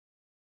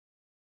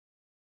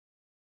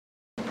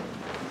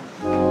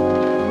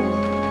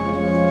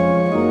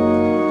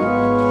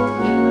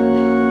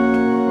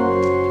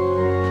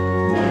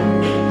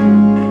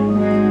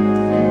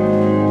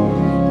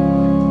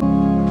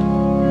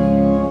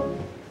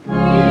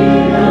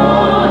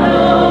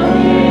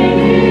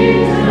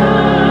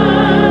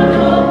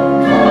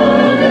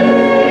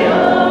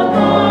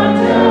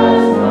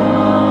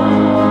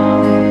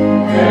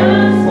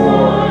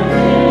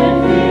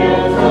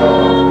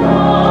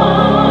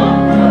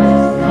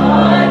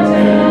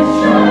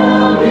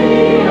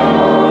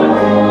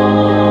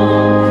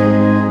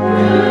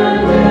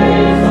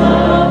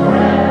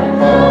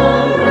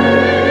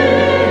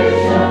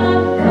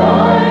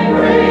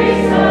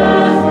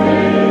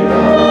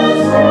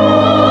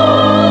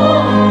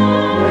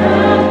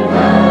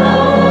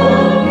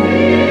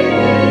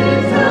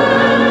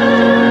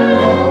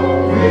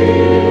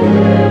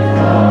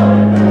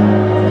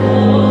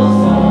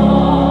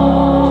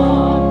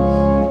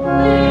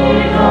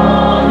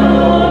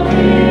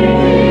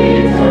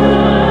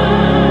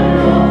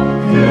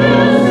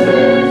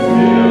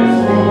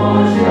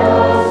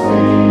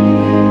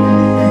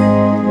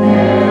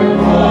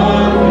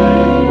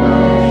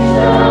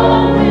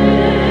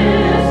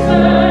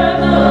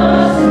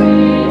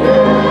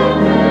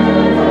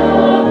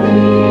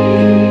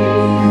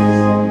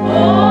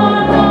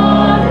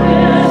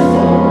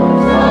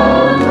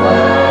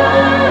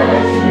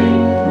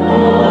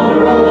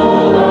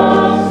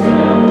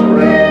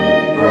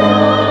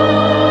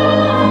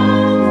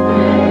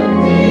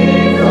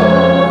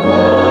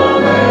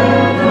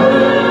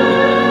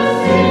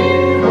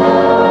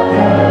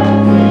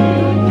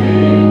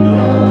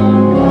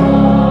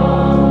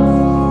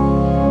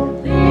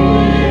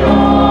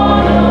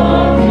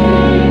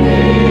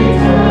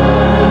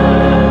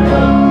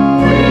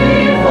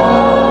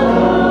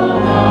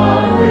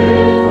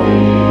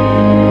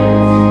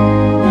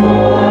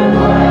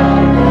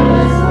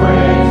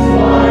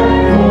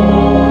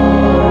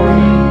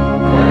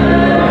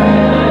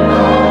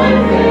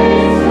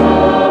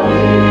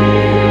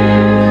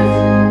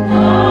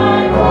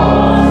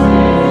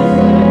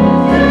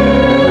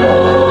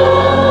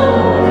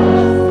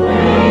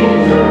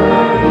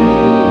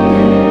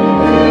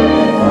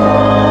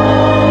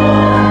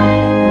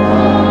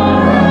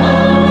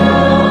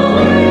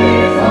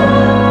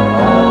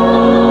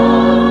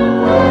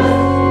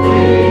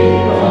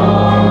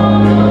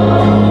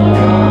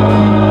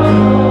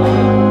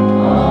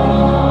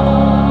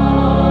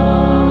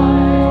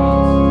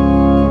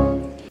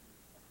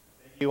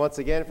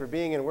for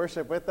being in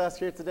worship with us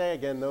here today.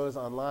 Again, those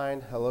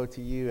online, hello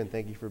to you, and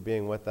thank you for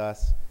being with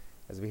us.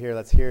 As we hear,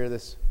 let's hear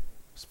this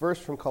verse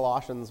from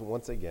Colossians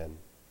once again.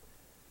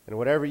 And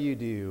whatever you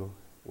do,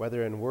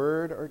 whether in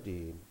word or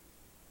deed,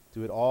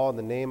 do it all in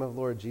the name of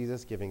Lord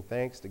Jesus, giving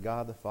thanks to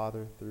God the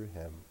Father through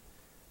him.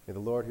 May the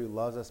Lord, who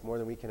loves us more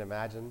than we can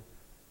imagine,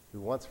 who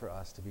wants for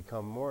us to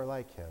become more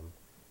like him,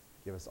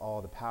 give us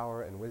all the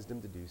power and wisdom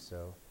to do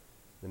so.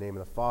 In the name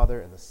of the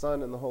Father, and the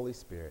Son, and the Holy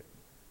Spirit.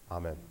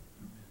 Amen.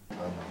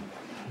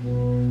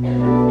 Amen.